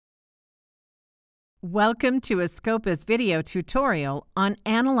Welcome to a Scopus video tutorial on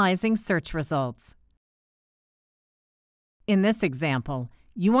analyzing search results. In this example,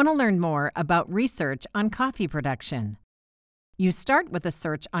 you want to learn more about research on coffee production. You start with a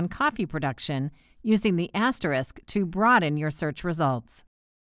search on coffee production using the asterisk to broaden your search results.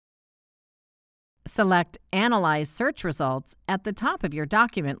 Select Analyze Search Results at the top of your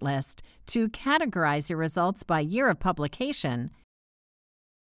document list to categorize your results by year of publication,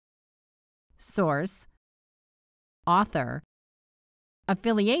 source, author,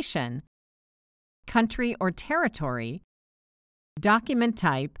 affiliation, country or territory, document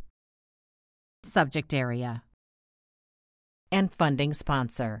type, subject area, and funding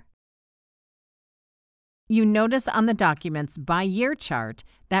sponsor. You notice on the document's by year chart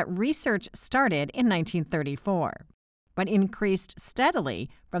that research started in 1934, but increased steadily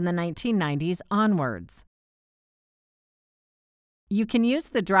from the 1990s onwards. You can use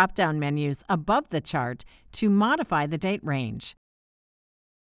the drop-down menus above the chart to modify the date range.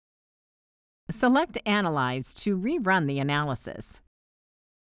 Select Analyze to rerun the analysis.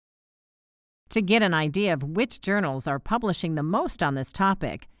 To get an idea of which journals are publishing the most on this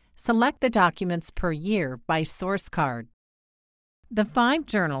topic, select the documents per year by source card. The 5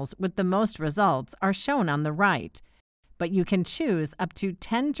 journals with the most results are shown on the right, but you can choose up to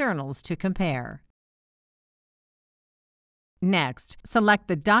 10 journals to compare. Next, select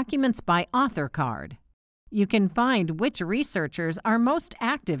the Documents by Author card. You can find which researchers are most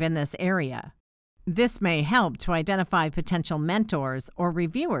active in this area. This may help to identify potential mentors or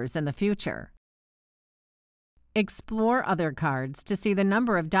reviewers in the future. Explore other cards to see the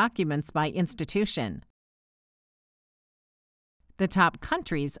number of documents by institution. The top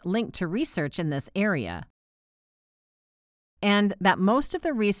countries linked to research in this area, and that most of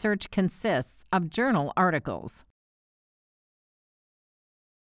the research consists of journal articles.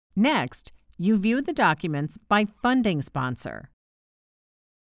 Next, you view the documents by funding sponsor.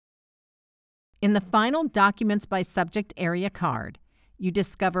 In the final Documents by Subject Area card, you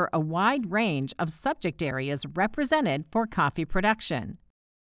discover a wide range of subject areas represented for coffee production.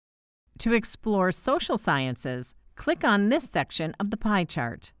 To explore social sciences, click on this section of the pie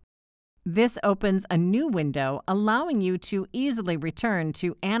chart. This opens a new window allowing you to easily return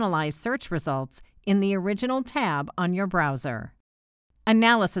to Analyze Search Results in the original tab on your browser.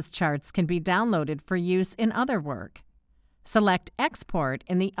 Analysis charts can be downloaded for use in other work. Select Export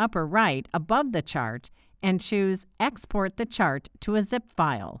in the upper right above the chart and choose Export the chart to a zip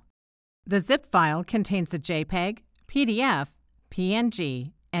file. The zip file contains a JPEG, PDF,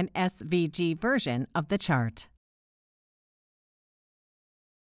 PNG, and SVG version of the chart.